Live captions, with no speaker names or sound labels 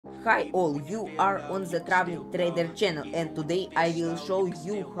Hi all, you are on the Traveling Trader channel, and today I will show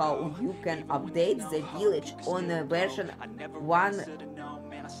you how you can update the village on version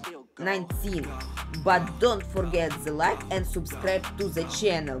 1.19. But don't forget the like and subscribe to the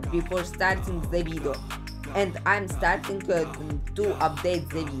channel before starting the video. And I'm starting to update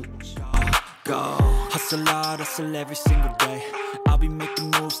the village. Go, hustle hard, hustle every single day. I'll be making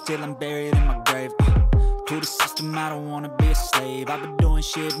moves till I'm buried in my grave. To the system, I don't wanna be a slave. I've been doing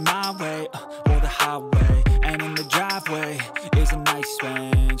shit my way, or the highway. And in the driveway is a nice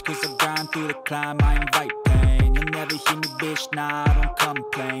range, cause I grind through the climb, I invite pain. You'll never hear me, bitch, nah, I don't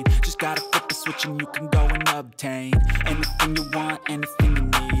complain. Just gotta flip the switch and you can go and obtain anything you want, anything you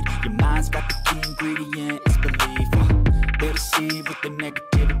need. Your mind's got the key ingredient, it's belief. They'll deceive with the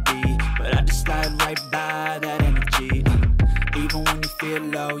negativity, but I just slide right by that energy. Even when you feel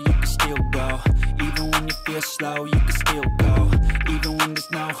low, you can still go. Even when you feel slow, you can still go. Even when there's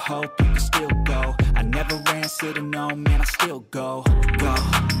no hope, you can still go. I never answer to no, man, I still go. Go,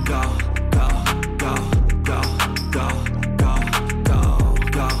 go, go, go, go, go, go, go, go,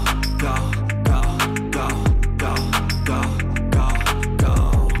 go, go, go, go, go,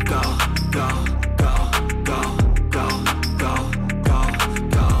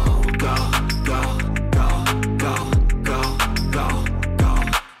 go, go,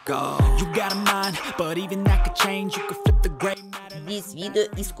 go, you got a mind, but even that could change. You could flip the gray matter. This video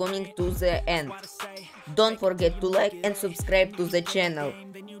is coming to the end. Don't forget to like and subscribe to the channel.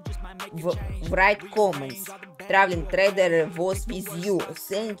 Write comments. Traveling Trader was with you.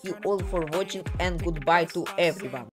 Thank you all for watching and goodbye to everyone.